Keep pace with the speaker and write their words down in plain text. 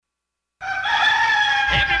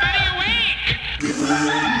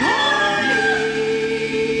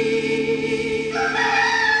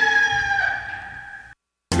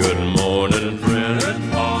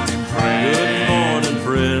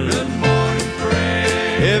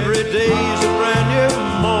Every day's a brand new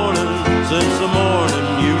morning since the morning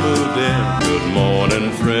you moved in. Good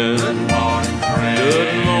morning, friend. Good morning, friend.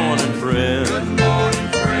 Good morning, friend. Good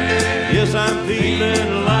morning, friend. Yes, I'm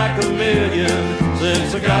feeling like a million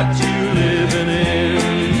since I got you living in.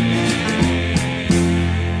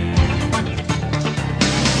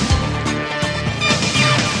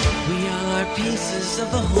 We are pieces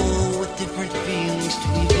of a whole with different feelings to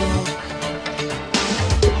evoke,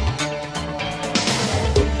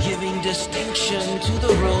 giving distinction to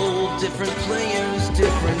the role, different players,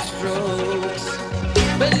 different strokes.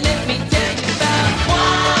 But let me tell you about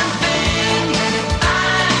one thing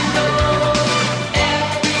I know.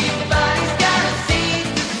 Everybody's got a seed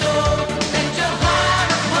to sow. Let your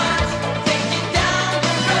heart of hearts take you down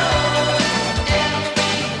the road.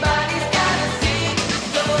 Everybody's got a seed to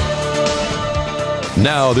sow.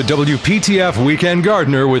 Now the WPTF Weekend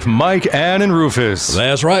Gardener with Mike, Ann, and Rufus.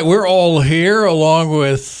 That's right. We're all here along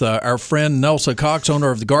with our friend Nelson Cox,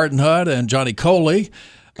 owner of the Garden Hut, and Johnny Coley,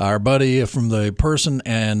 our buddy from the Person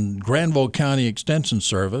and Granville County Extension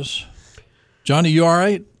Service. Johnny, you all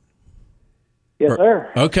right? Yes, sir.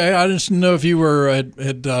 Okay. I just didn't know if you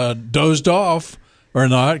had dozed off or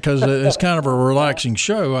not, because it's kind of a relaxing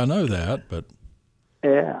show. I know that, but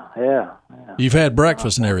Yeah. you've had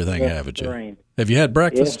breakfast and everything, haven't you? Green. Have you had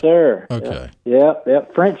breakfast? Yes, sir. Okay.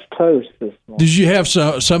 Yep. French toast this morning. Did you have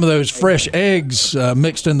some of those fresh eggs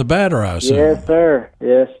mixed in the batter, I assume? Yes,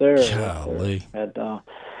 sir. Golly. Had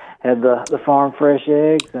the farm fresh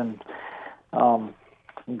eggs and some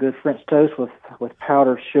good French toast with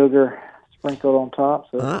powdered sugar sprinkled on top.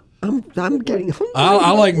 So I'm getting hungry.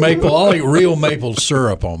 I like maple. I like real maple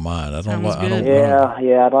syrup on mine. I don't.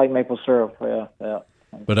 Yeah. I'd like maple syrup. Yeah.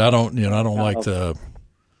 But I don't. I don't like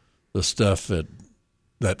the stuff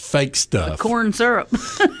that fake stuff. Corn syrup.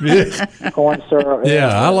 Corn syrup.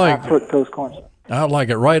 Yeah, I like fructose corn syrup. I like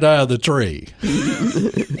it right out of the tree.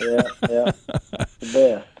 Yeah. The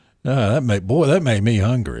best. That made me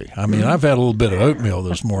hungry. I mean, I've had a little bit of oatmeal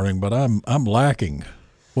this morning, but I'm lacking.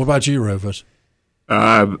 What about you, Rufus?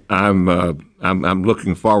 I'm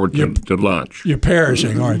looking forward to lunch. You're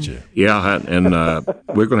perishing, aren't you? Yeah, and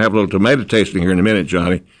we're going to have a little tomato tasting here in a minute,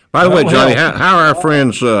 Johnny. By the way, Johnny, how are our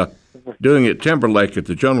friends doing at Timberlake at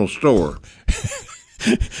the general store?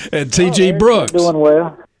 And T.G. Brooks. Doing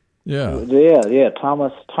well. Yeah.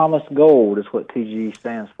 Thomas Gold is what TG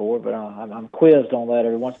stands for, but I'm quizzed on that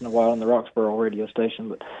every once in a while on the Roxborough radio station.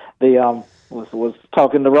 But the was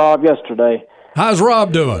talking to Rob yesterday. How's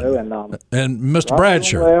Rob doing? And Mr.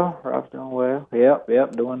 Bradshaw. Rob's doing well.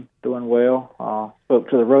 Yep, doing well. Spoke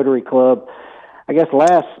to the Rotary Club. I guess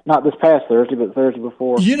not this past Thursday, but Thursday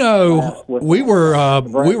before. We were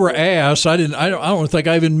asked. I don't think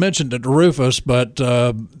I even mentioned it to Rufus, but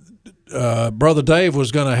Brother Dave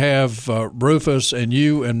was going to have Rufus and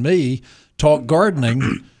you and me talk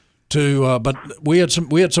gardening. But we had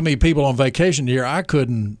so many people on vacation here, I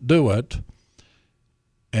couldn't do it,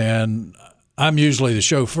 and I'm usually the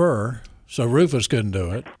chauffeur, so Rufus couldn't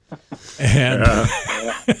do it. And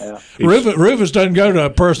Rufus doesn't go to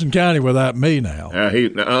Person County without me now.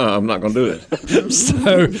 I'm not going to do it.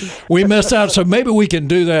 So we missed out. So maybe we can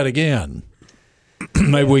do that again.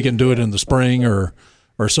 Maybe we can do it in the spring or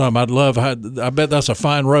some. I bet that's a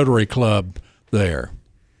fine Rotary Club there.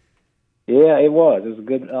 Yeah, it was. It was a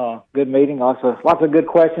good meeting. Lots of good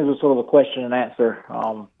questions. It was sort of a question and answer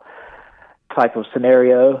type of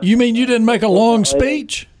scenario. You mean you didn't make a long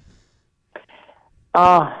speech?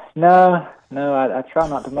 No. I try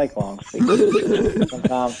not to make long speeches.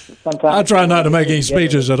 Sometimes I try not to make any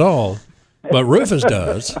speeches at all, but Rufus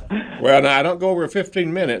does. Well, no, I don't go over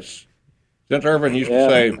 15 minutes. Since Irvin used to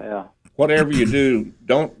say, whatever you do,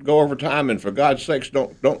 don't go over time, and for God's sakes,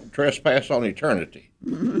 don't trespass on eternity.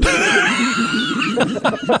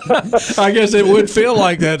 I guess it would feel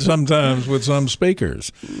like that sometimes with some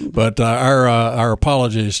speakers, but our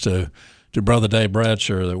apologies to Brother Dave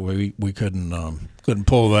Bradshaw that we couldn't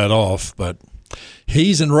pull that off. But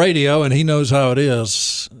he's in radio and he knows how it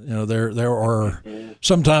is. There are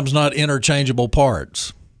sometimes not interchangeable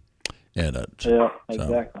parts in it. Yeah,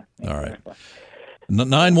 exactly. All right.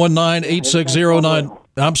 919-8609.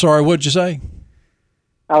 I'm sorry, what'd you say?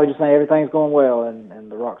 I was just saying everything's going well in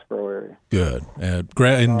the Roxborough area. Good.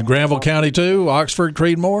 In Granville County, too? Oxford,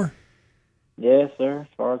 Creedmoor? Yes, sir, as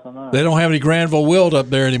far as I know. They don't have any Granville wilt up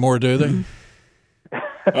there anymore, do they?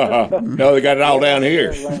 No, they got it all down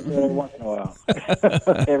here. Every once in a while.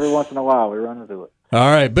 Every once in a while, we run into it.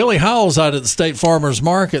 All right. Billy Howell's out at the State Farmers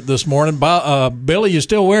Market this morning. Billy, you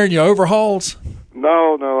still wearing your overalls?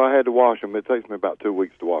 No, I had to wash them. It takes me about 2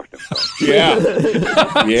 weeks to wash them. Yeah.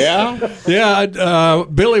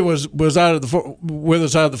 Billy was out with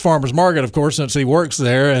us out at the farmers market, of course, since he works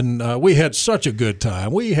there, and we had such a good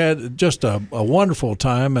time. We had just a wonderful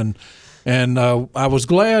time, and I was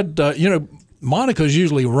glad. Monica's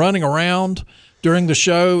usually running around during the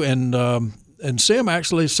show, and Sim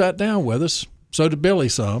actually sat down with us. So did Billy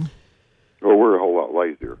some. Well, we're a whole lot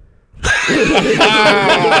lazier.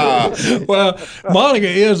 Well, Monica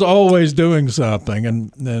is always doing something,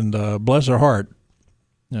 and bless her heart,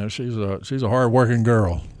 she's a hard-working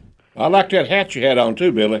girl. I like that hat you had on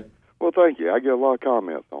too, Billy. Well, thank you. I get a lot of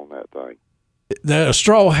comments on that thing. The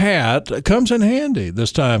straw hat comes in handy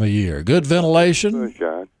this time of year. Good ventilation.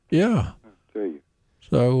 Sunshine. Yeah. I tell you.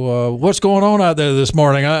 So what's going on out there this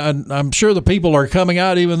morning? I'm sure the people are coming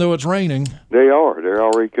out even though it's raining. They are. They're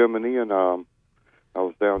already coming in. I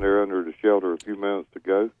was down there under the shelter a few minutes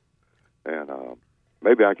ago, and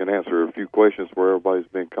maybe I can answer a few questions where everybody's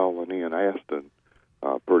been calling in asking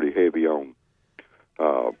pretty heavy on.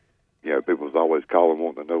 People's always calling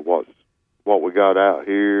wanting to know what we got out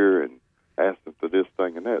here and asking for this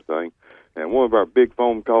thing and that thing. And one of our big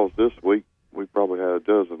phone calls this week, we probably had a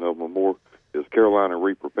dozen of them or more, is Carolina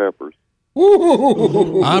Reaper peppers.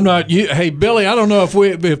 I'm not. Hey, Billy, I don't know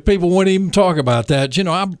if people wouldn't even talk about that.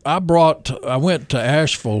 I went to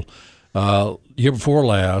Asheville year before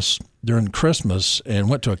last during Christmas and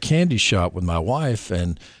went to a candy shop with my wife,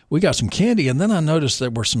 and we got some candy. And then I noticed there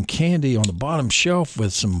were some candy on the bottom shelf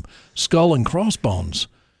with some skull and crossbones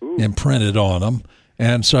imprinted on them.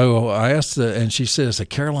 And so I asked and she says a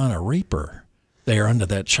Carolina Reaper. They are under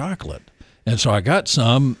that chocolate. And so I got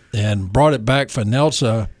some and brought it back for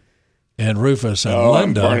Nelsa and Rufus and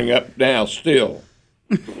Linda. I'm burning up now still.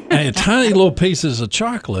 And tiny little pieces of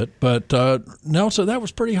chocolate, but Nelsa, that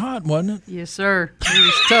was pretty hot, wasn't it? Yes, sir. It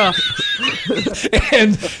was tough.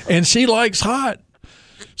 and she likes hot.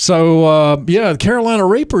 So, Carolina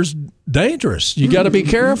Reaper's dangerous. You got to be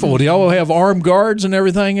careful. Do y'all have armed guards and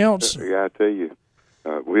everything else? Yeah, I tell you.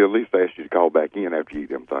 We at least ask you to call back in after you eat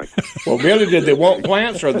them things. Well, Billy, did they want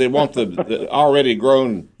plants or they want the already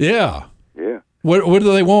grown? Yeah. Yeah. What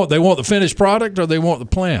do they want? They want the finished product or they want the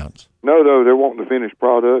plants? No, they're wanting the finished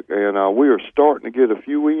product, and we are starting to get a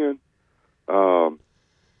few in.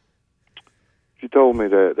 She told me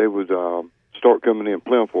that they would start coming in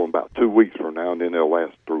plentiful in about 2 weeks from now, and then they'll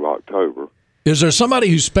last through October. Is there somebody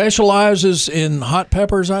who specializes in hot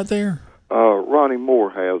peppers out there? Ronnie Moore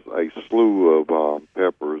has a slew of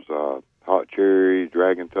peppers, hot cherry,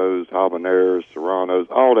 dragon toes, habaneros, serranos,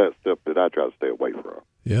 all that stuff that I try to stay away from.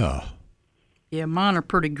 Yeah. Yeah, mine are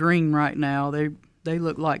pretty green right now. They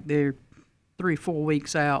look like they're 3-4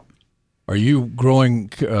 weeks out. Are you growing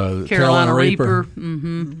Carolina Reaper?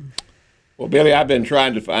 Mm-hmm. Well, Billy, I've been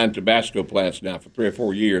trying to find Tabasco plants now for 3 or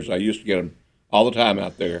 4 years. I used to get them all the time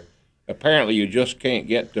out there. Apparently, you just can't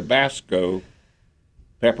get Tabasco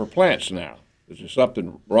pepper plants now. Is there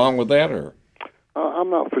something wrong with that, or? I'm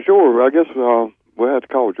not for sure. I guess we'll have to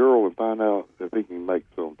call Gerald and find out if he can make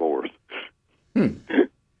some for us.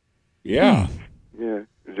 Yeah. Yeah.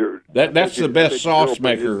 That's the best sauce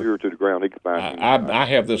maker. To the ground. He can find I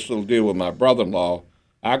have this little deal with my brother-in-law.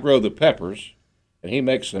 I grow the peppers, and he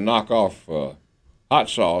makes a knockoff hot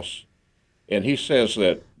sauce, and he says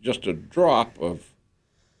that just a drop of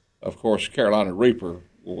course, Carolina Reaper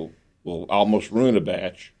will almost ruin a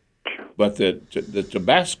batch, but the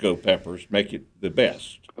Tabasco peppers make it the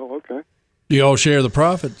best. Oh, okay. Do you all share the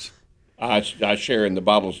profits? I share in the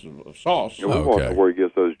bottles of sauce. Yeah, we want to where he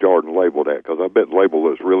gets those jarred and labeled at, because I bet the label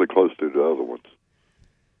looks really close to the other ones.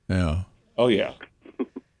 Yeah. Oh, yeah.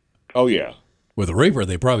 Oh, yeah. With a Reaper,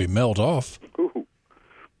 they probably melt off. Ooh.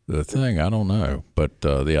 The thing, I don't know. But,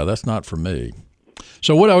 that's not for me.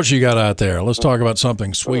 So what else you got out there? Let's talk about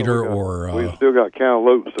something sweeter we still got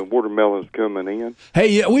cantaloupes and watermelons coming in. Hey,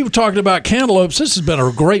 yeah, we were talking about cantaloupes. This has been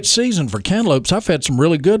a great season for cantaloupes. I've had some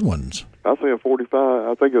really good ones. I see a 45.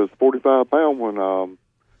 I think it was 45-pound one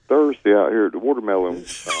Thursday out here at the watermelon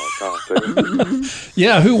contest.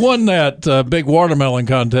 Yeah, who won that big watermelon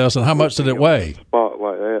contest, and how much did it weigh? Spot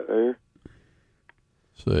like that there.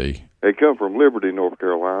 See, they come from Liberty, North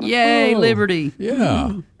Carolina. Yay, Liberty!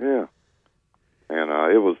 Yeah, yeah. And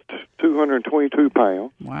it was 222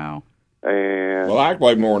 pounds. Wow. And well, I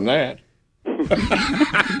weigh more than that.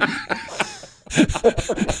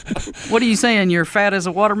 What are you saying? You're fat as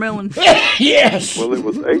a watermelon? Yes. Well, it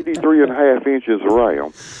was 83.5 inches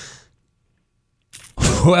around.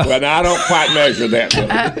 Well, now, I don't quite measure that.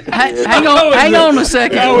 Hang on a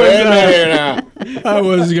second. Wait a minute now. I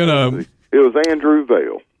was gonna. It was Andrew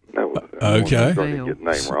Vale. That was Okay. Trying to get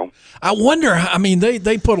the name wrong. I wonder. I mean,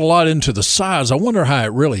 they put a lot into the size. I wonder how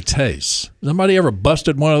it really tastes. Somebody ever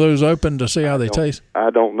busted one of those open to see how they taste? I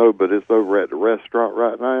don't know, but it's over at the restaurant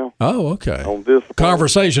right now. Oh, okay. On this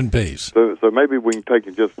Conversation piece. So maybe we can take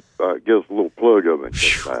and just give us a little plug of it and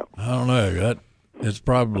check it out. I don't know. It's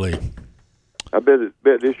probably I bet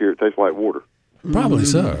this year it tastes like water. probably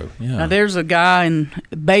so. Now, Yeah. there's a guy in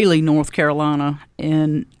Bailey, North Carolina,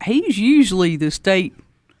 and he's usually the state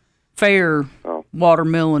fair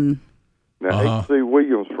watermelon. Now, H.C.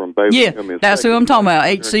 Williams from Bailey. Yeah, come in that's who second. I'm talking about,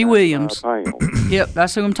 H.C. Williams. 195 pounds. Yep,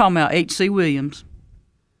 that's who I'm talking about, H.C. Williams.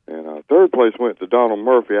 And third place went to Donald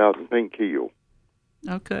Murphy out in Pink Hill,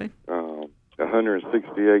 Okay.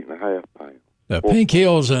 168.5 pounds. Pink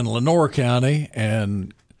Hills in Lenore County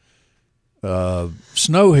and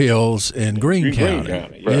Snow Hills in Greene Greene County.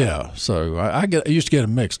 County, Yeah. So I used to get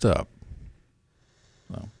them mixed up.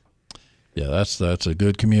 So, yeah, that's a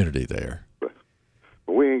good community there. But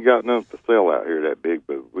we ain't got nothing to sell out here that big,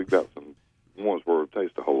 but we got some ones where it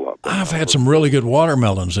tastes a whole lot better. I've had some really good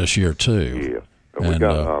watermelons this year too. Yeah. And we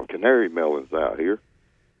got canary melons out here.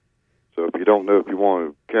 So if you don't know if you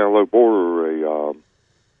want a cantaloupe or a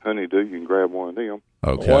honeydew, you can grab one of them.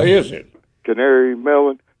 Okay. What is it? Canary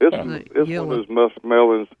melon. It's one yellow. of those musk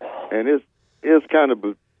melons, and it's kind of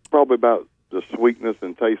probably about the sweetness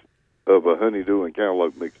and taste of a honeydew and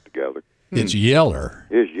cantaloupe mixed together. It's yeller.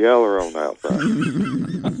 It's yeller on the outside.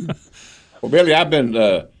 Well, Billy, I've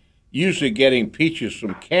been usually getting peaches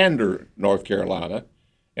from Candor, North Carolina,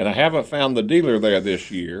 and I haven't found the dealer there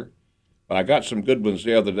this year. But I got some good ones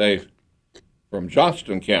the other day from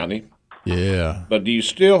Johnston County. Yeah. But do you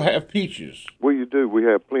still have peaches? Well, you do. We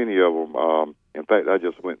have plenty of them. In fact, I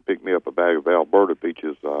just went and picked me up a bag of Alberta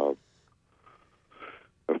peaches a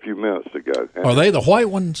few minutes ago. And Are they the white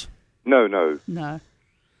ones? No. No.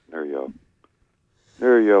 They're yellow.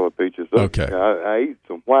 They're yellow peaches. Okay. I eat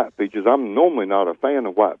some white peaches. I'm normally not a fan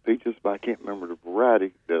of white peaches, but I can't remember the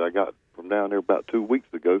variety that I got from down there about 2 weeks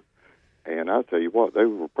ago. And I'll tell you what, they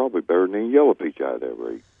were probably better than any yellow peach I'd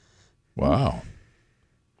ever eat. Wow.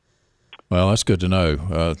 Well, that's good to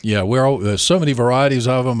know. Yeah, there's so many varieties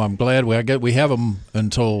of them. I'm glad we have them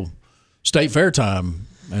until state fair time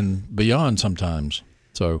and beyond sometimes.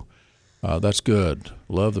 So that's good.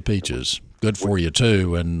 Love the peaches. Good for you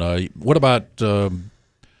too. And what about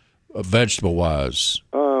vegetable wise?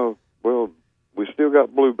 Well, we still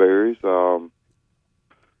got blueberries. The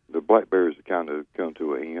blackberries have kind of come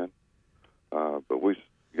to an end. But we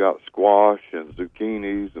got squash and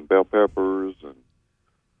zucchinis and bell peppers and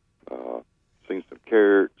seen some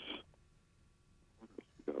carrots.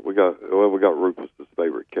 We got Rufus's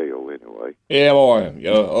favorite kale anyway. Yeah, boy.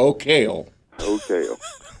 Kale. Kale.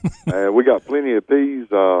 We got plenty of peas,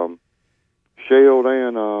 shelled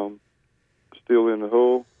and still in the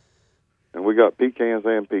hull. And we got pecans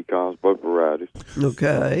and pecans, both varieties.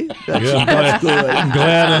 Okay. That's good. I'm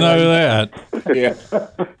glad to know that. Yeah.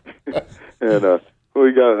 And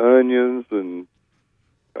we got onions and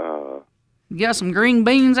You got some green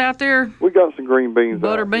beans out there? we got some green beans.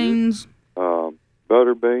 Butter out here. beans?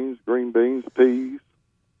 Butter beans, green beans, peas.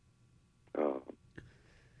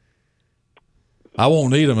 I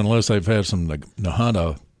won't eat them unless they've had some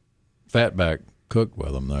Nahana fatback cooked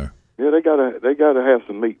with them, though. Yeah, they gotta have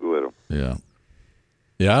some meat with them. Yeah.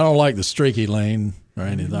 Yeah, I don't like the streaky lean or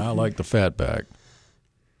anything. I like the fatback.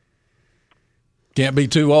 Can't be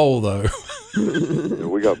too old, though.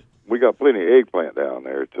 We got plenty of eggplant down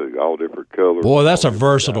there too, all different colors. Boy, that's a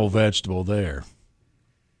versatile vegetable there.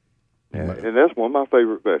 And that's one of my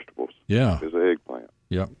favorite vegetables. Yeah. Is the eggplant.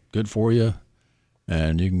 Yep. Good for you.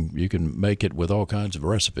 And you can make it with all kinds of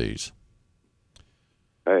recipes.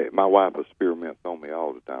 Hey, my wife experiments on me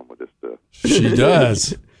all the time with this stuff. She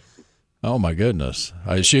does. Oh my goodness.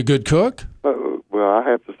 Is she a good cook? Well, I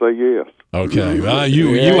have to say yes. Okay.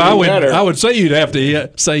 I would say you'd have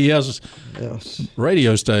to say yes. Yes.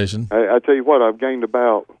 Radio station. I tell you what, I've gained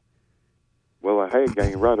I had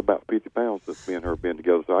gained right about 50 pounds since me and her been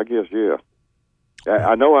together. So I guess, yeah.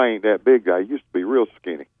 I know I ain't that big. I used to be real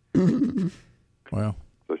skinny. Well,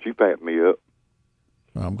 so she fattened me up.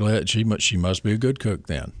 I'm glad she must be a good cook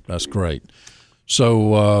then. That's great.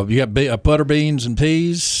 So you got butter beans and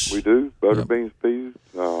peas? We do. Butter beans, peas.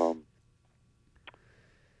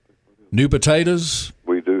 New potatoes?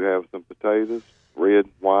 We do have some potatoes, red,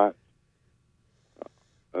 white,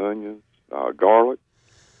 onions, garlic.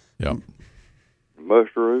 Yep.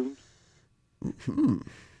 Mushrooms.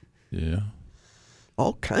 Yeah.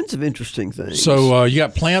 All kinds of interesting things. So you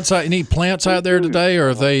got plants out? Any plants out there today, or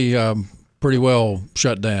are they pretty well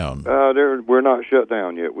shut down? We're not shut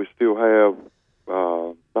down yet. We still have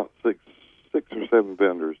about six or 7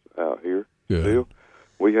 vendors out here. Good. Still,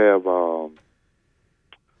 we have a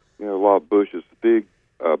lot of bushes,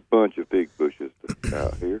 a bunch of fig bushes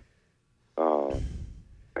out here.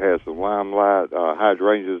 Has some limelight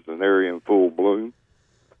hydrangeas, and they're in full bloom.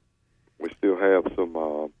 We still have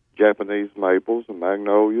some Japanese maples and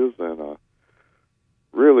magnolias, and a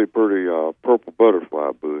really pretty purple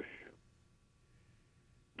butterfly bush.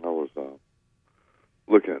 I was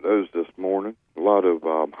looking at those this morning. A lot of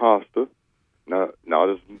hosta, not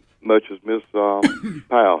as much as Miss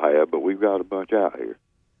Powell had, but we've got a bunch out here.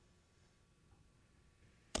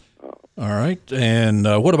 All right. And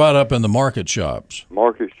what about up in the market shops?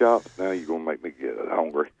 Market shops? Now you're going to make me get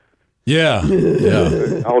hungry. Yeah.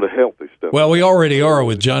 Yeah. All the healthy stuff. Well, we already are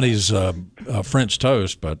with Johnny's French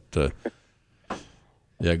toast, but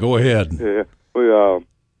yeah, go ahead. Yeah. We, like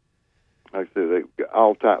I said, they've got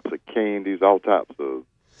all types of candies, all types of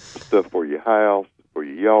stuff for your house, for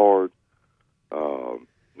your yard.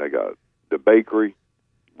 They got the bakery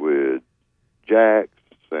with Jacks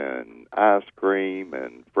and ice cream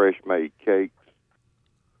and fresh made cakes.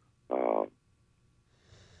 The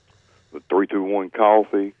 321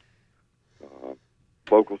 coffee,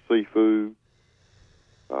 local seafood.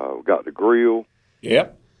 We got the grill.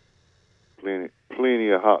 Yep. Plenty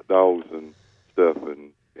of hot dogs and stuff,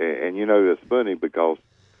 and you know it's funny because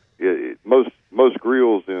most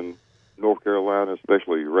grills in North Carolina,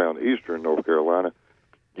 especially around eastern North Carolina,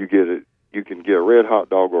 you can get a red hot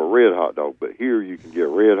dog or a red hot dog, but here you can get a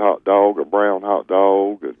red hot dog, a brown hot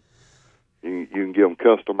dog, and you can get them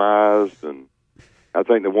customized. And I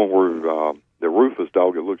think the one where the Rufus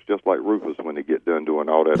dog, it looks just like Rufus when they get done doing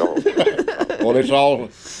all that. Well,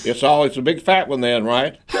 it's a big fat one then,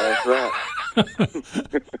 right? That's right.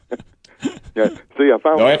 Yeah. See, I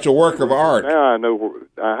found. No, it's a work of art. Now I know.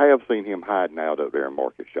 I have seen him hiding out up there in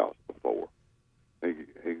market shops before.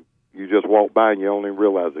 You just walk by and you only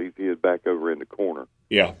realize he's hid back over in the corner.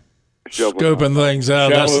 Yeah. Scoping things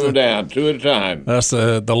out. Shoveling them down, two at a time. That's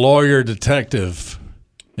the lawyer detective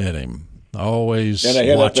in him. Always Then I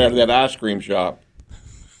head up there watching. to that ice cream shop.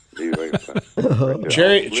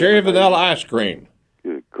 Cherry vanilla ice cream.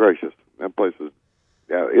 Good gracious. That place is,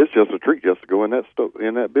 it's just a treat just to go in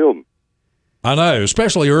that building. I know,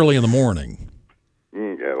 especially early in the morning.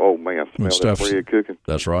 Yeah, oh, man, smell that stuff's- bread cooking.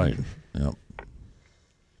 That's right. Yep.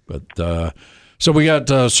 But so we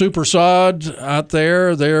got Super Sod out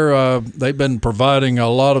there. They've been providing a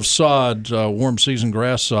lot of sod, warm season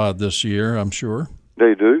grass sod this year, I'm sure.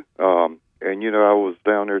 They do. And, I was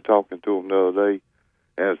down there talking to them the other day,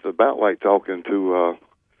 and it's about like talking to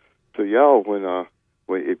y'all when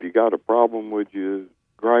if you got a problem with your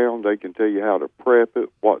ground, they can tell you how to prep it,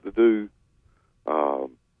 what to do,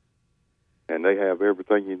 and they have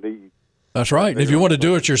everything you need. That's right. If you want to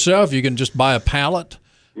do it yourself, you can just buy a pallet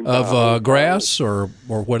of grass or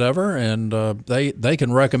whatever, and they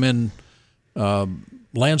can recommend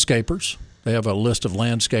landscapers. They have a list of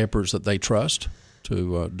landscapers that they trust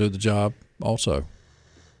to do the job also.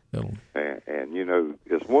 And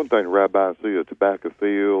it's one thing to ride by and see a tobacco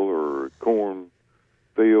field or a corn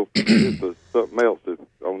field. It's something else that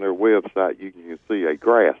on their website you can see a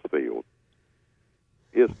grass field.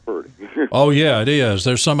 It's pretty. Oh, yeah, it is.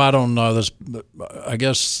 There's some out on this. I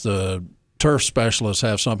guess the turf specialists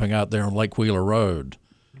have something out there on Lake Wheeler Road.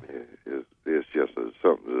 It's just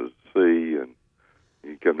something to see, and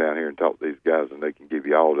you come down here and talk to these guys, and they can give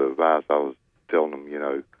you all the advice. I was telling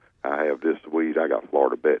them, I have this weed. I got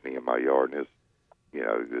Florida Bethany in my yard, and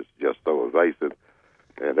it's just so evasive.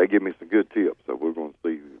 And they give me some good tips, so we're going to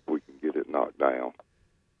see if we can get it knocked down.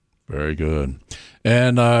 Very good.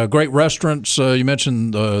 And great restaurants. You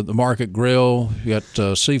mentioned the Market Grill. You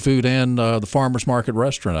got seafood and the Farmers Market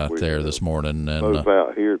restaurant out there this morning. And those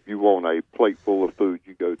out here, if you want a plate full of food,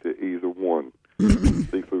 you go to either one.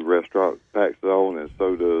 Seafood restaurant packs it on, and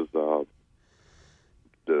so does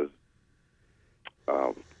the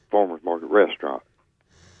Farmers Market restaurant.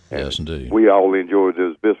 Yes, indeed. We all enjoyed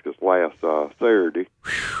those biscuits last Saturday.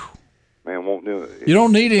 Man, you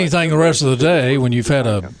don't need anything the rest of the day when you've had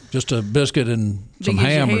just a biscuit and some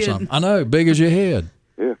ham or something. I know, big as your head.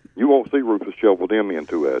 Yeah, you won't see Rufus shovel them in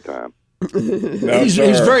two at a time. He's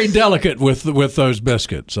very delicate with those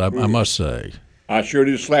biscuits, I must say. I sure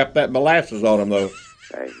do slap that molasses on them, though.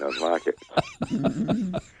 Ain't nothing like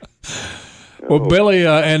it. Well, Billy,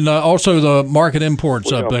 and also the Market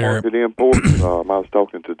Imports up there. Market Imports. I was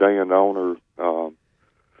talking to Dan, the owner,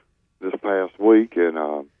 this past week,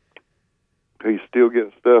 and he's still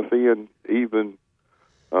getting stuff in, even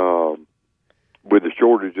with the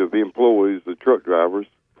shortage of employees, the truck drivers.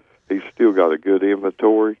 He's still got a good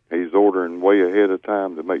inventory. He's ordering way ahead of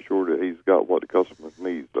time to make sure that he's got what the customers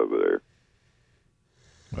needs over there.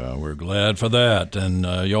 we're glad for that. And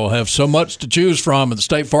y'all have so much to choose from at the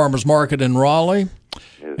State Farmers Market in Raleigh.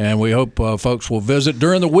 And we hope folks will visit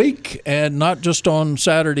during the week and not just on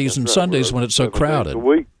Saturdays and Sundays when it's so crowded. A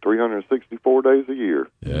week, 364 days a year.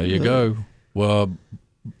 There you go. Well,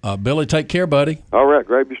 Billy, take care, buddy. All right,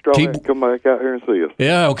 grab your straw and come back out here and see us.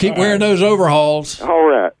 Yeah, well, keep wearing those overalls. All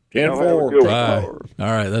right. 10-4. Bye.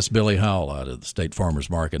 All right, that's Billy Howell out of the State Farmers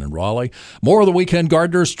Market in Raleigh. More of the Weekend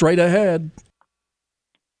Gardener straight ahead.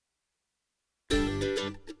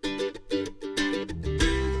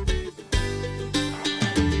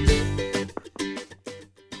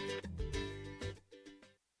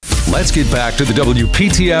 Let's get back to the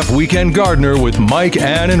WPTF Weekend Gardener with Mike,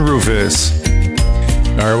 Ann, and Rufus.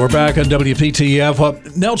 All right, we're back on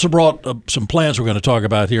WPTF. Nelson brought some plants we're going to talk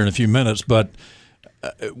about here in a few minutes, but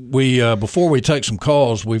we before we take some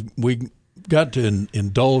calls, we got to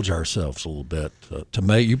indulge ourselves a little bit.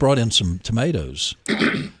 You brought in some tomatoes,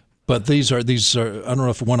 but these are I don't know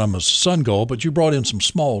if one of them is Sun Gold, but you brought in some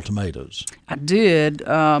small tomatoes. I did.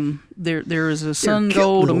 There is a Sun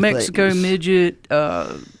Gold, a Mexico Midget,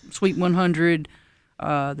 Sweet 100,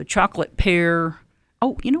 the chocolate pear.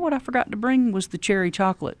 Oh, you know what I forgot to bring was the cherry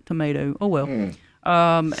chocolate tomato. Oh, well.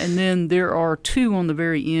 And then there are two on the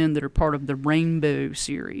very end that are part of the Rainbow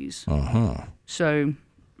series. Uh-huh. So,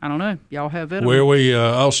 I don't know. Y'all have it?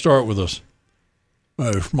 I'll start with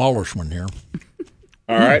the smallest one here.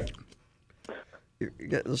 All right. You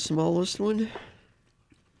got the smallest one?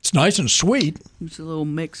 It's nice and sweet. It's a little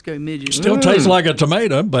Mexico midget. Still tastes like a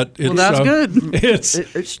tomato, but it's... Well, that's good.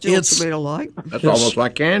 It's still tomato-like. That's almost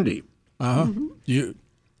like candy. Uh-huh. Mm-hmm.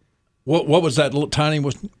 What was that little tiny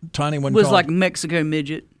one It was called? like Mexico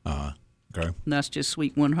midget. Uh-huh. Okay. And that's just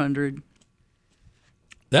Sweet 100.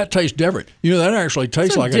 That tastes different. That actually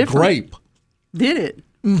tastes like different. A grape. Did it?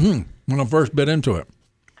 Mm-hmm. When I first bit into it.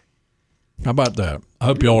 How about that? I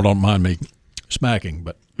hope y'all don't mind me smacking,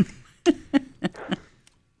 but...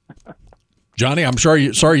 Johnny, I'm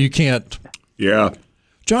sorry you can't. Yeah.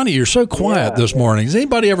 Johnny, you're so quiet this morning. Has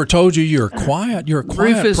anybody ever told you you're quiet? You're a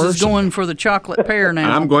quiet Rufus person. is going for the chocolate pear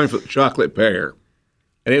now. I'm going for the chocolate pear.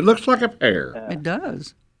 And it looks like a pear. It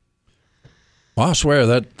does. Well, I swear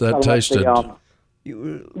that tasted...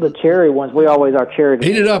 The cherry ones, our cherry.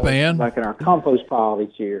 Heat it up, Ann. Like in our compost pile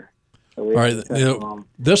each year. So all right,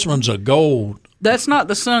 this one's a gold. That's not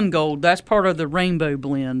the Sun Gold. That's part of the Rainbow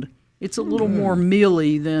blend. It's a little more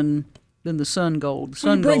mealy than the Sun Gold. What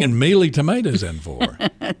are you bringing mealy tomatoes in for?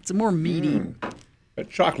 It's more meaty. That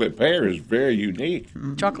chocolate pear is very unique.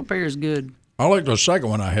 Chocolate pear is good. I like the second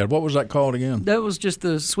one I had. What was that called again? That was just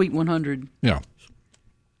the Sweet 100. Yeah.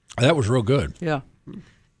 That was real good. Yeah.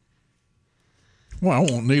 Well, I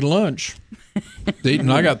won't need lunch.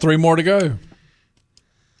 I got 3 more to go.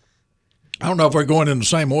 I don't know if we're going in the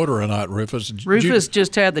same order or not, Rufus. Rufus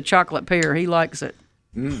just had the chocolate pear. He likes it.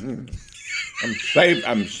 Mm-hmm.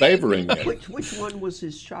 I'm savoring it. Which one was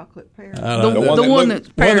his chocolate pear? The one that's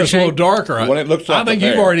pear one that's a little darker. The one that looks like I think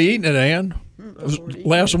you've already eaten it, Ann.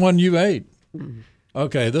 Last one you ate.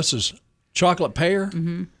 Okay, this is chocolate pear.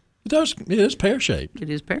 Mm-hmm. It is pear shaped. It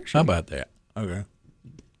is pear shaped. How about that? Okay.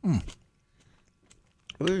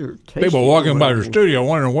 People walking by the studio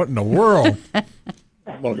wondering what in the world.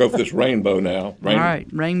 I'm going to go for this rainbow now. All right,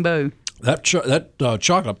 rainbow. That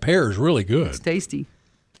chocolate pear is really good. It's tasty.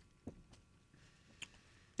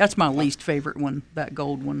 That's my least favorite one, that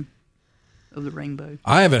gold one of the rainbow.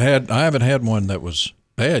 I haven't had one that was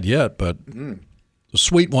bad yet, but the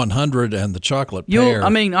Sweet 100 and the chocolate pear. I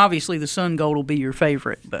mean, obviously the Sun Gold will be your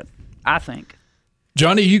favorite, but I think.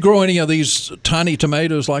 Johnny, you grow any of these tiny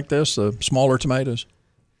tomatoes like this, the smaller tomatoes?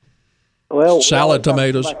 Well, salad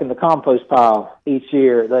tomatoes. Back in the compost pile each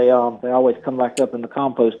year. They always come back up in the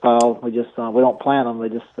compost pile. We don't plant them.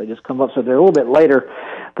 They just come up. So they're a little bit later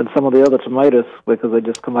than some of the other tomatoes because they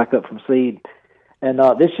just come back up from seed. And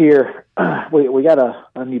this year we got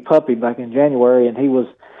a new puppy back in January, and he was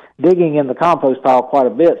digging in the compost pile quite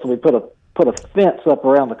a bit. So we put a fence up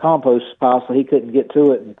around the compost pile so he couldn't get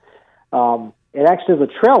to it. And it actually is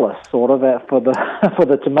a trellis sort of for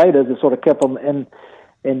the tomatoes. It sort of kept them in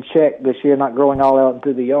check this year, not growing all out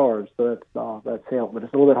into the yard. So that's helped, but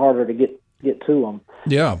it's a little bit harder to get to them.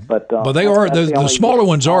 Yeah, but they are the smaller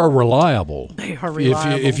ones are reliable. They are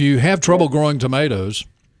reliable. If you have trouble growing tomatoes.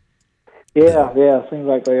 Yeah, it seems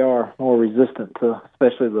like they are more resistant to,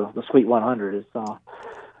 especially the Sweet 100. It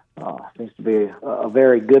seems to be a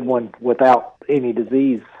very good one without any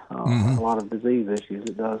disease. A lot of disease issues.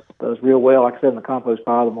 It does real well. Like I said, in the compost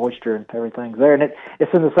pile, the moisture and everything's there, and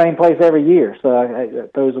it's in the same place every year. So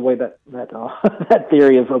it throws away that that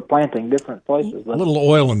theory of planting different places. A little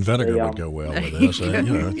oil and vinegar would go well with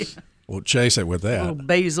this. A We'll chase it with A little that.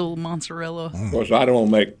 basil, mozzarella. Of course, I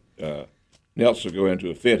don't want to make Nelson go into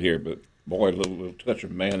a fit here, but boy, a little touch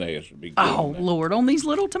of mayonnaise would be good. Oh, Lord, on these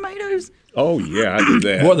little tomatoes? Oh, yeah, I do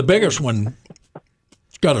that. Boy, the biggest one,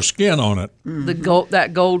 it's got a skin on it. The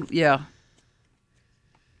gold, yeah.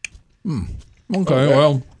 Okay,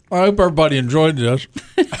 well, I hope everybody enjoyed this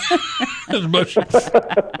as much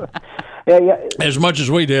as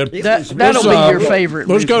we did. That'll be your favorite.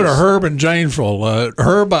 Let's go to Rufus. Herb in Janesville.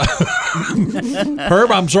 Herb,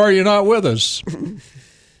 Herb, I'm sorry you're not with us.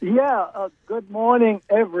 Yeah, good morning,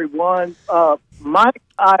 everyone. Mike,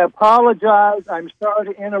 I apologize. I'm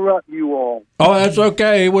sorry to interrupt you all. Oh, that's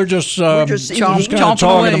okay. We're just kind of chomping talking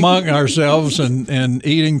away. among ourselves and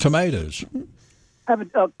eating tomatoes. Have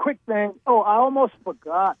a quick thing. Oh, I almost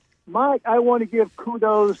forgot. Mike, I want to give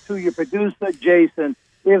kudos to your producer, Jason.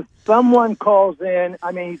 If someone calls in,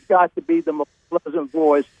 I mean, he's got to be the most pleasant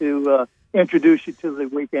voice to introduce you to the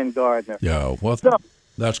Weekend Gardener. Yeah, well, So-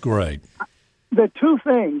 that's great. The two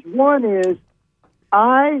things. One is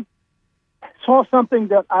I saw something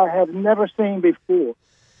that I have never seen before.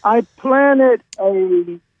 I planted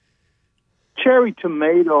a cherry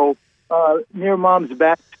tomato near Mom's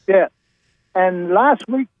back step, and last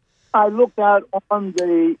week I looked out on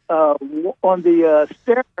the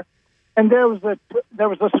stair, and there was a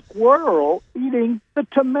squirrel eating the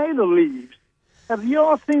tomato leaves. Have you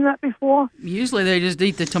all seen that before? Usually they just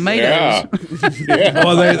eat the tomatoes. Yeah.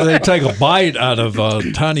 Well, they take a bite out of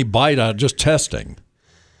a tiny bite out, just testing.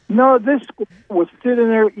 No, this was sitting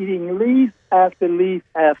there eating leaf after leaf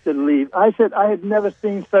after leaf. I said I had never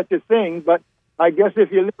seen such a thing, but I guess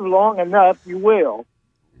if you live long enough, you will.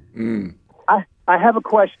 I have a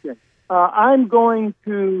question. I'm going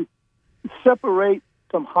to separate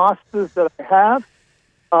some hostas that I have.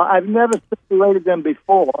 I've never separated them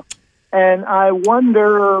before. And I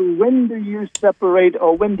wonder, when do you separate,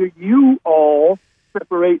 or when do you all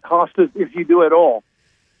separate hostas, if you do at all?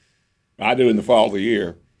 I do in the fall of the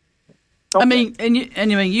year. I mean,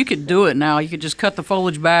 you could do it now. You could just cut the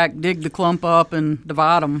foliage back, dig the clump up, and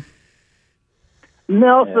divide them.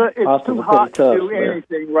 No, Yeah, sir, it's hostas too are hot pretty to tough do there.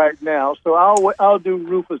 anything right now. So I'll do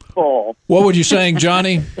Rufus fall. What were you saying,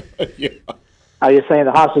 Johnny? I was saying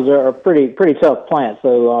the hostas are pretty tough plants,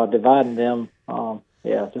 so dividing them,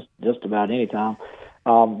 just about any time.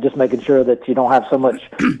 Just making sure that you don't have so much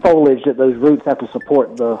foliage that those roots have to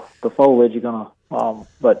support the foliage. You're gonna,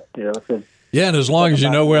 but you know, if it's, Yeah, and as long as you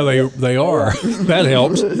know where they are, that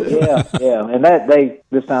helps. yeah, and that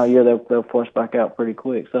this time of year they'll flush back out pretty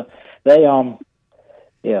quick. So they I've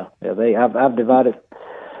divided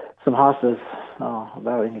some hostas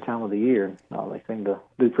about any time of the year. They seem to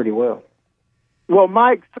do pretty well. Well,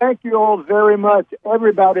 Mike, thank you all very much.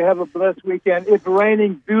 Everybody have a blessed weekend. It's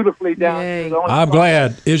raining beautifully down Yay. here. The only I'm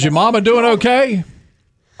glad. Is your mama doing okay?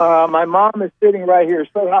 My mom is sitting right here.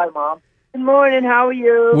 Say hi, Mom. Good morning. How are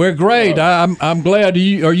you? We're great. I'm glad.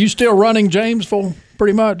 Are you still running Jamesville?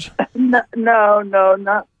 Pretty much. No,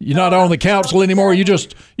 not. You're not on the council anymore. You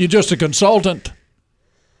just a consultant.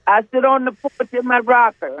 I sit on the porch in my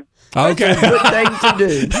rocker. Okay. Good thing to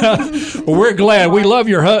do. Well, we're glad. We love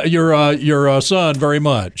your son very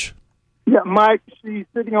much. Yeah, Mike, she's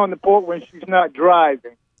sitting on the porch when she's not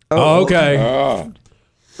driving. Oh, okay. Oh,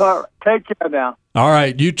 All right, take care now. All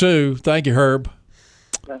right. You too. Thank you, Herb.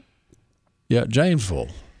 Okay. Yeah, Janesville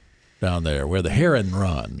down there where the heron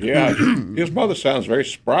run. yeah. His mother sounds very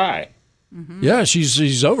spry. Yeah,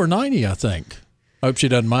 she's over 90, I think. Hope she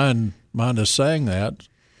doesn't mind us saying that.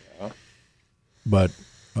 But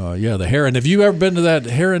the heron. Have you ever been to that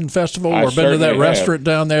heron festival I or been to that certainly restaurant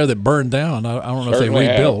down there that burned down? I don't know Certainly if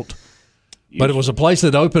they have. rebuilt, but it was a place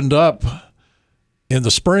that opened up in the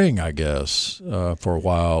spring, I guess, for a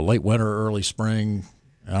while, late winter, early spring.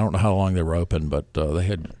 I don't know how long they were open, but they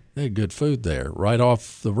had good food there, right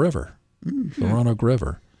off the river, the Roanoke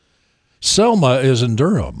River. Selma is in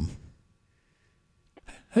Durham.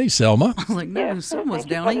 Hey, Selma. I was like, no, someone's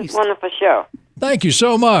down for this east. wonderful show. Thank you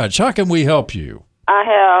so much. How can we help you? I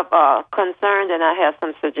have concerns and I have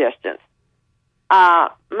some suggestions.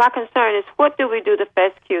 My concern is, what do we do to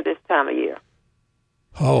fescue this time of year?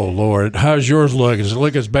 Oh, Lord. How's yours look? Does it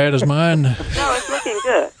look as bad as mine? No, it's looking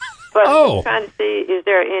good. But I'm trying to see, is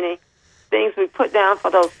there any things we put down for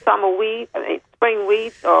those summer weeds, spring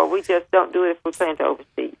weeds, or we just don't do it if we plan to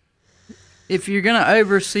overseed? If you're going to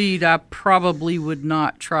overseed, I probably would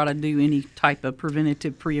not try to do any type of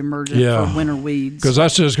preventative pre-emergent for winter weeds. Because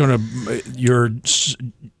that's just going to, your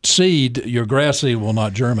seed, your grass seed will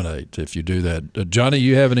not germinate if you do that. Johnny,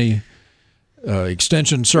 you have any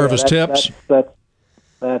extension service tips?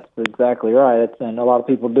 That's exactly right. And a lot of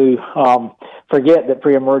people do forget that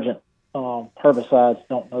pre-emergent herbicides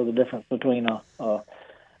don't know the difference between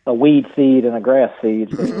a weed seed and a grass seed.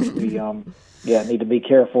 So we need to be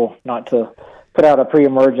careful not to put out a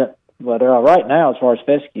pre-emergent. But right now, as far as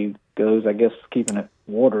fescue goes, I guess keeping it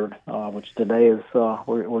watered, which today is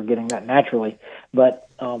we're getting that naturally. But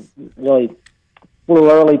really, a little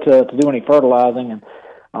early to do any fertilizing, and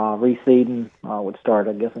reseeding would start,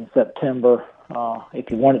 I guess, in September if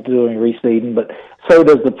you wanted to do any reseeding. But so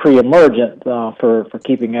does the pre-emergent for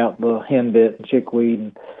keeping out the henbit and chickweed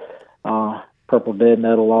and purple dead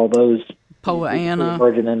nettle, all those. Poa Anna.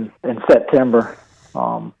 Emergent in September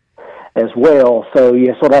as well. So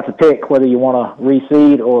you sort of have to pick whether you want to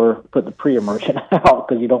reseed or put the pre-emergent out,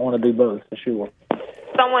 because you don't want to do both, for sure.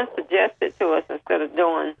 Someone suggested to us, instead of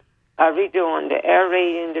redoing the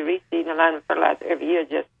aerating, the reseeding, alignment fertilizer every year,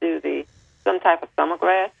 just do some type of summer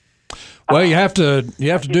grass. Well, you have to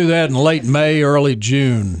do that in late May, early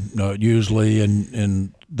June, usually,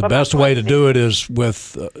 and the best way to do it is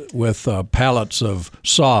with pallets of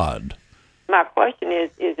sod. My question is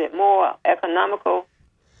it more economical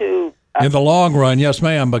to... in the long run, yes,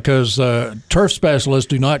 ma'am, because turf specialists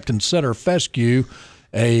do not consider fescue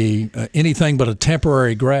anything but a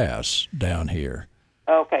temporary grass down here.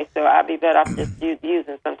 Okay, so I'd be better off just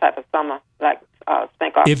using some type of summer, like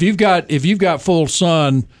spink off. If you've got full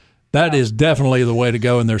sun, that is definitely the way to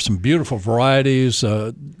go, and there's some beautiful varieties.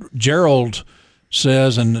 Gerald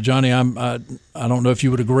says, and Johnny, I don't know if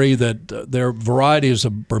you would agree, that their varieties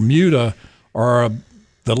of Bermuda are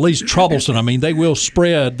the least troublesome. I mean, they will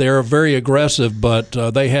spread. They're very aggressive, but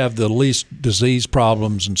they have the least disease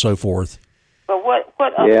problems and so forth. But what?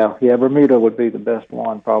 Yeah, Bermuda would be the best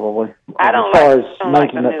one, probably. I don't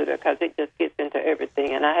like Bermuda because it just gets into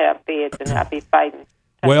everything, and I have beds, and I be fighting.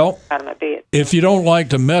 Well, out of my bed. If you don't like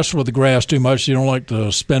to mess with the grass too much, you don't like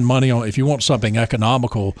to spend money on. If you want something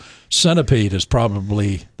economical, centipede is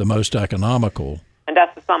probably the most economical. And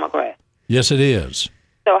that's the summer grass. Yes, it is.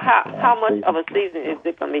 So how much of a season is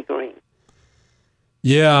it going to be green?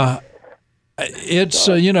 Yeah, it's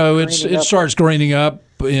it starts greening up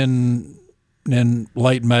in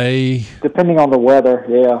late May. Depending on the weather,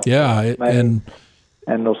 yeah. Yeah,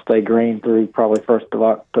 and they'll stay green through probably 1st of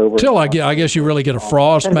October. Till I guess you really get a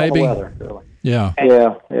frost, maybe. Weather, really. Yeah.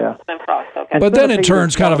 Yeah. Frost, okay. But then it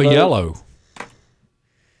turns kind of a yellow.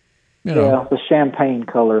 Yeah, the champagne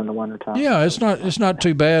color in the wintertime. Yeah, it's not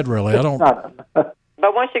too bad, really.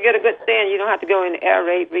 But once you get a good stand, you don't have to go in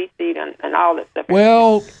aerate, reseed, and all that stuff.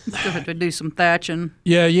 Well, you have to do some thatching.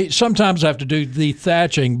 Yeah, you sometimes have to do the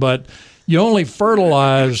thatching, but you only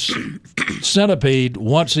fertilize centipede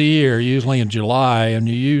once a year, usually in July, and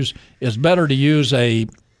it's better to use a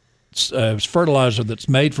fertilizer that's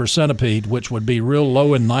made for centipede, which would be real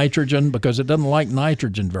low in nitrogen because it doesn't like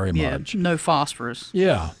nitrogen very much. No phosphorus.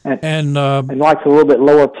 Yeah, and likes a little bit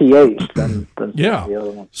lower pH than the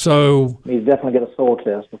other one. So you definitely get a soil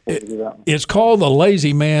test before you do that one. It's called the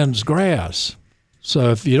lazy man's grass.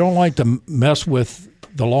 So if you don't like to mess with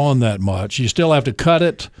the lawn that much, you still have to cut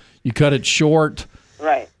it. You cut it short.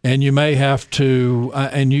 Right. And you may have to,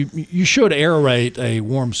 and you should aerate a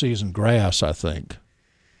warm season grass, I think.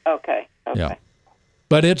 Okay. Yeah.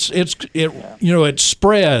 But it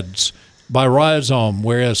spreads by rhizome,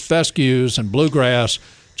 whereas fescues and bluegrass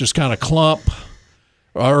just kind of clump.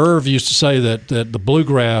 Irv used to say that the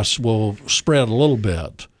bluegrass will spread a little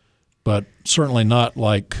bit, but certainly not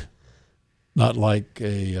like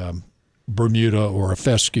a Bermuda or a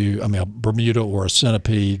fescue. I mean, a Bermuda or a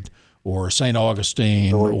centipede or a St.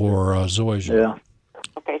 Augustine or a zoysia. Yeah.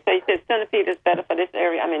 Okay, so you said centipede is better for this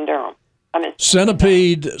area. I'm in Durham.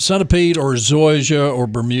 Centipede or zoysia or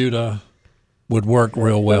Bermuda would work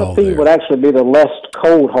real well. Centipede would actually be the least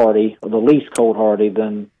cold hardy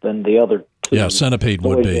than the other two. Yeah, centipede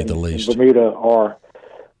would be the least. Bermuda are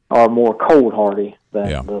more cold hardy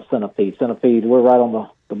than the centipede. Centipede, we're right on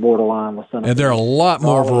the borderline with centipede. And there are a lot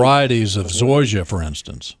more varieties of zoysia, for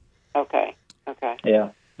instance. Okay.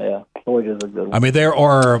 Yeah. Zoysia is a good one. I mean, there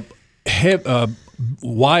are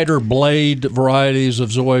wider blade varieties of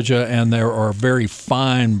zoysia, and there are very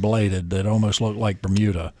fine bladed that almost look like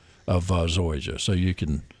Bermuda of zoysia. So you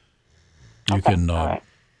can. All right.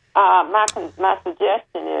 My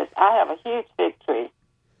suggestion is I have a huge fig tree.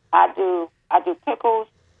 I do pickles,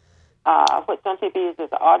 which some people use as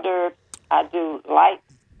an hors d'oeuvre. I do light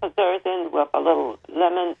preserves in with a little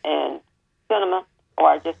lemon and cinnamon, or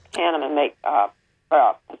I just can them and make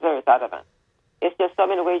preserves out of them. It's just so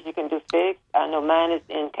many ways you can do figs. I know mine is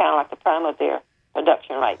in kind of like the prime of their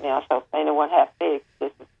production right now. So if anyone has figs,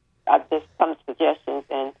 just some suggestions.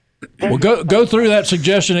 And well, go through that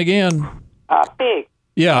suggestion again. Figs.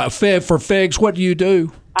 Yeah, for figs, what do you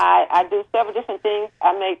do? I do several different things.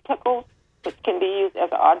 I make pickles, which can be used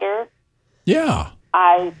as an hors d'oeuvre. Yeah.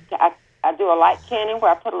 I do a light canning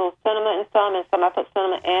where I put a little cinnamon in some, and some I put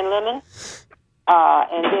cinnamon and lemon,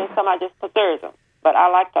 and then some I just preserve them. But I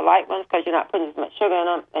like the light ones because you're not putting as much sugar in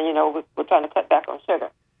them, and, we're trying to cut back on sugar.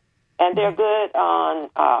 And they're good on,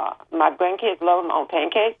 my grandkids love them on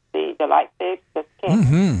pancakes, the light figs. They're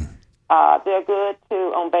good,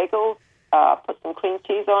 too, on bagels. Put some cream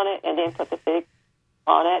cheese on it, and then put the figs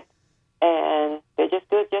on it, and they're just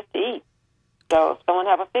good just to eat. So if someone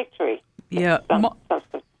have a fig tree. Yeah.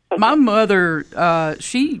 My mother,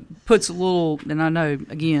 she puts a little, and I know,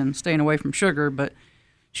 again, staying away from sugar, but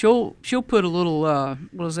she'll put a little,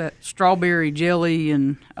 what is that, strawberry jelly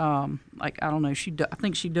and, I don't know, I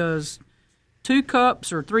think she does 2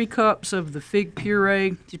 cups or 3 cups of the fig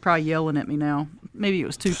puree. She's probably yelling at me now. Maybe it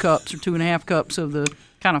was 2 cups or 2.5 cups of the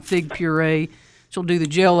kind of fig puree. She'll do the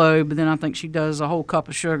Jell-O, but then I think she does a whole cup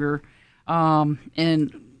of sugar,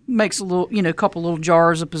 and makes a little, a couple little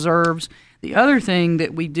jars of preserves. The other thing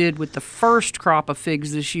that we did with the first crop of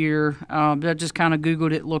figs this year, I just kind of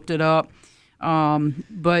Googled it, looked it up,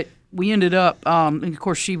 but we ended up, and of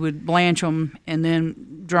course she would blanch them and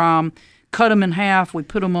then dry them, cut them in half. We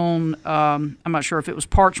put them on, I'm not sure if it was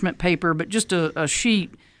parchment paper, but just a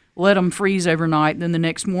sheet, let them freeze overnight. Then the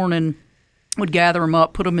next morning would gather them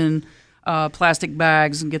up, put them in plastic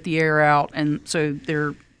bags and get the air out. And so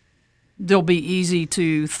they'll be easy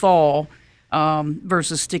to thaw,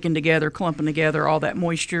 versus sticking together, clumping together, all that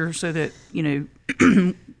moisture, so that,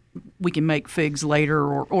 we can make figs later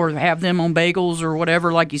or have them on bagels or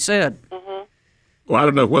whatever, like you said. Mm-hmm. Well, I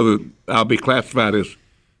don't know whether I'll be classified as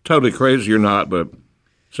totally crazy or not, but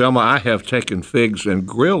Selma, I have taken figs and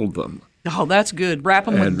grilled them. Oh, that's good. Wrap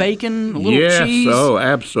them with bacon, a little cheese. Yes,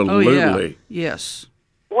 absolutely. Oh, yeah. Yes.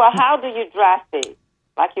 Well, how do you dry figs?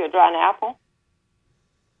 Like you would dry an apple?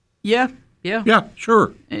 Yeah. Yeah,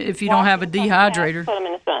 sure. If you don't have a dehydrator. Put them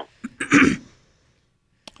in the sun.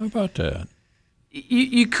 How about that?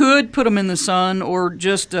 You could put them in the sun, or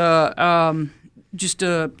just like a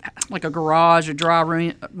garage, a dry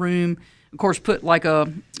room. Of course, put like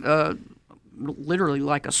literally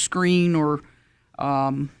like a screen, or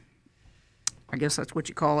I guess that's what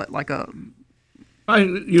you call it, like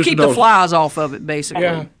keep the flies off of it, basically.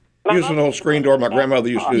 Yeah, use an old screen door. My grandmother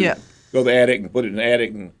used to go to the attic and put it in the attic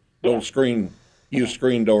and little screen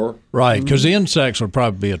door. Right, because the insects would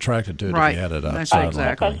probably be attracted to it if you had it outside.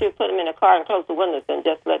 Exactly. Because you put them in a car and close the windows and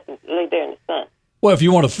just let them lay there in the sun. Well, if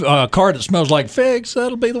you want a car that smells like figs,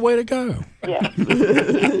 that'll be the way to go. Yeah.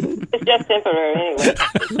 It's just temporary anyway.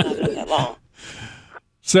 It's not that long.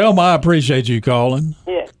 Selma, I appreciate you calling.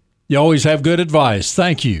 Yes. You always have good advice.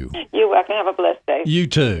 Thank you. You're welcome. Have a blessed day. You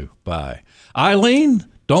too. Bye. Eileen,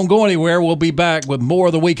 don't go anywhere. We'll be back with more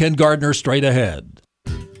of the Weekend Gardener straight ahead.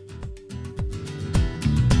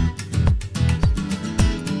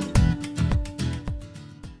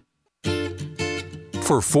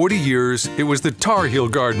 For 40 years, it was the Tar Heel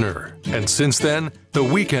Gardener. And since then, the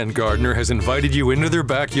Weekend Gardener has invited you into their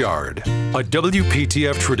backyard. A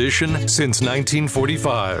WPTF tradition since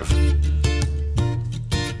 1945.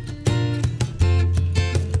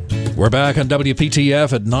 We're back on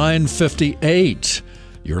WPTF at 9:58.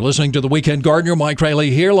 You're listening to the Weekend Gardener. Mike Rayleigh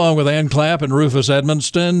here, along with Ann Clapp and Rufus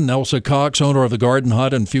Edmonston. Elsa Cox, owner of the Garden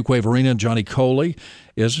Hut in Fuquay-Varina. Johnny Coley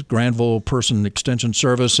is Granville Person Extension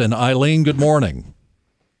Service. And Eileen, good morning.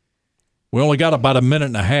 We only got about a minute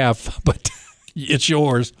and a half, but it's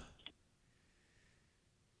yours.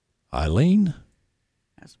 Eileen?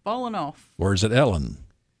 That's falling off. Or is it Ellen?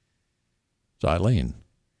 It's Eileen.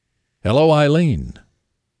 Hello, Eileen.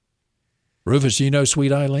 Rufus, you know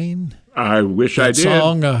Sweet Eileen? I wish I did.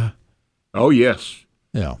 Song? Oh, yes.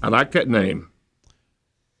 Yeah. I like that name.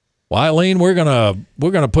 Well, Eileen, we're gonna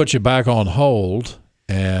put you back on hold,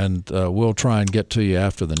 and we'll try and get to you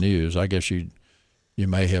after the news. I guess you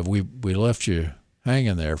may have we left you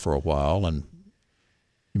hanging there for a while, and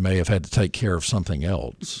you may have had to take care of something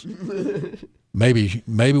else. maybe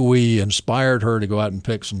we inspired her to go out and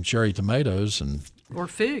pick some cherry tomatoes or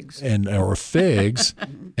figs and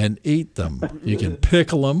eat them. You can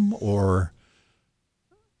pickle them, or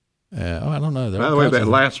I don't know. By the way, that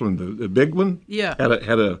last one, the big one, had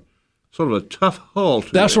a sort of a tough hull to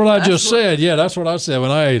it. That's what I just said. Yeah, that's what I said when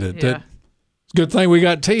I ate it. Yeah. Good thing we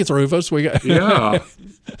got teeth, Rufus. Yeah.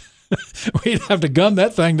 We'd have to gum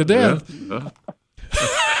that thing to death. Yeah.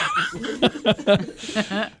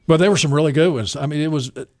 But there were some really good ones. I mean,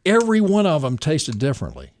 every one of them tasted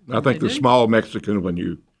differently. I think the small Mexican, when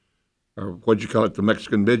you or what'd you call it, the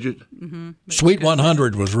Mexican midget? Mm-hmm. Sweet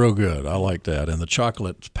 100 was real good. I like that. And the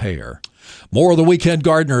chocolate pear. More of the Weekend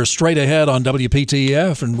Gardener straight ahead on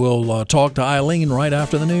WPTF, and we'll talk to Eileen right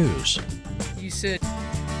after the news. You said...